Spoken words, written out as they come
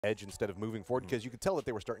edge instead of moving forward, because you could tell that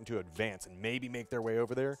they were starting to advance and maybe make their way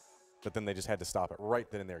over there, but then they just had to stop it right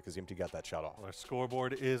then and there because Empty got that shot off. Well, our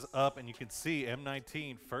scoreboard is up, and you can see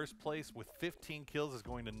M19 first place with 15 kills is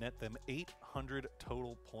going to net them 800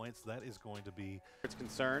 total points. That is going to be... It's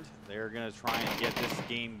concerned. They're going to try and get this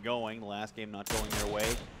game going. The last game not going their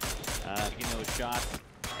way. Getting those shots,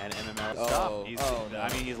 and MML stop. No.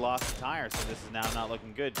 I mean, he's lost the tire, so this is now not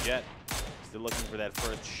looking good. Jet still looking for that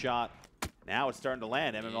first shot. Now it's starting to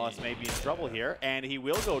land. MMLS may be in trouble here, and he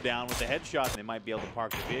will go down with the headshot. They might be able to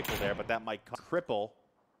park the vehicle there, but that might cripple.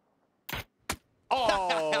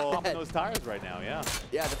 Oh, pumping those tires right now, yeah.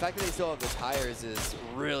 Yeah, the fact that they still have the tires is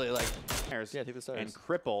really like... Yeah, take the tires. And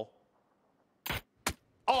cripple.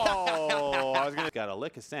 Oh, I was gonna got a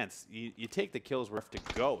lick of sense. You take the kills worth to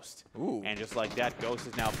Ghost. Ooh. And just like that, Ghost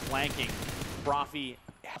is now flanking Profi.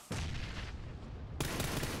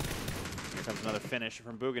 Here comes another finish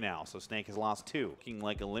from Buganow. So Snake has lost 2. Looking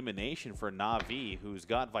like elimination for Na'Vi, who's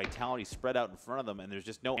got Vitality spread out in front of them, and there's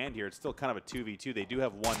just no hand here. It's still kind of a 2v2. They do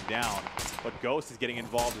have 1 down, but Ghost is getting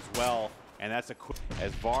involved as well. And that's a quick,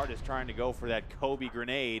 as Vard is trying to go for that Kobe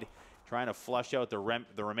grenade, trying to flush out the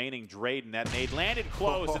remaining Drade, and that nade landed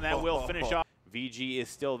close, and that will finish off. VG is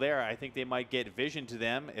still there. I think they might get vision to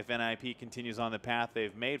them if NIP continues on the path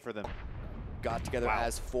they've made for them. Got together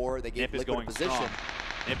as 4. They gave Nip is Liquid going position. strong.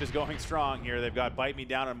 Nip is going strong here. They've got Bite Me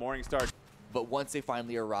Down on Morningstar. But once they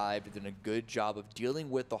finally arrived, they're doing a good job of dealing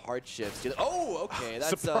with the hardships. Oh, okay,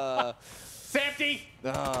 that's Safety!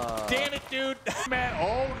 Damn it, dude! Man,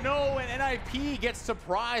 oh no, and NIP gets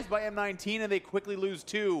surprised by M19, and they quickly lose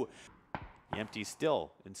 2. Empty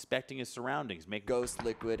still inspecting his surroundings. Ghost,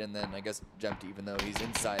 Liquid, and then I guess Empty, even though he's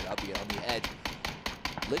inside, albeit on the edge.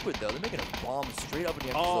 Liquid, though, they're making a bomb straight up in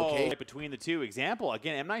the location. Between the two. Example,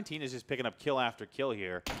 again, M19 is just picking up kill after kill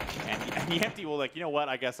here. And Empty will like, you know what,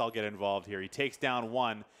 I guess I'll get involved here. He takes down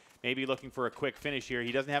 1, maybe looking for a quick finish here.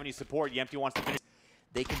 He doesn't have any support. Empty wants to finish.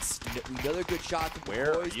 They can another good shot.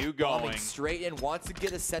 Where are you going? Straight in, wants to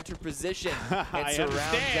get a center position and I surround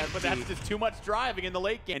understand, Empty. but that's just too much driving in the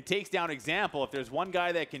late game. And takes down Example. If there's one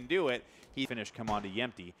guy that can do it, he finished come on to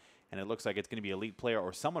Empty. And it looks like it's going to be Elite Player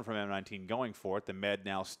or someone from M19 going for it. The med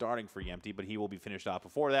now starting for Empty, but he will be finished off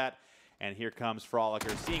before that. And here comes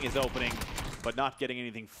Frolicker, seeing his opening, but not getting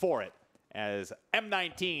anything for it, as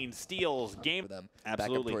M19 steals game. For them.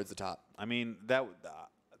 Absolutely. Back up towards the top. I mean, that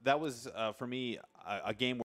was, for me, a game where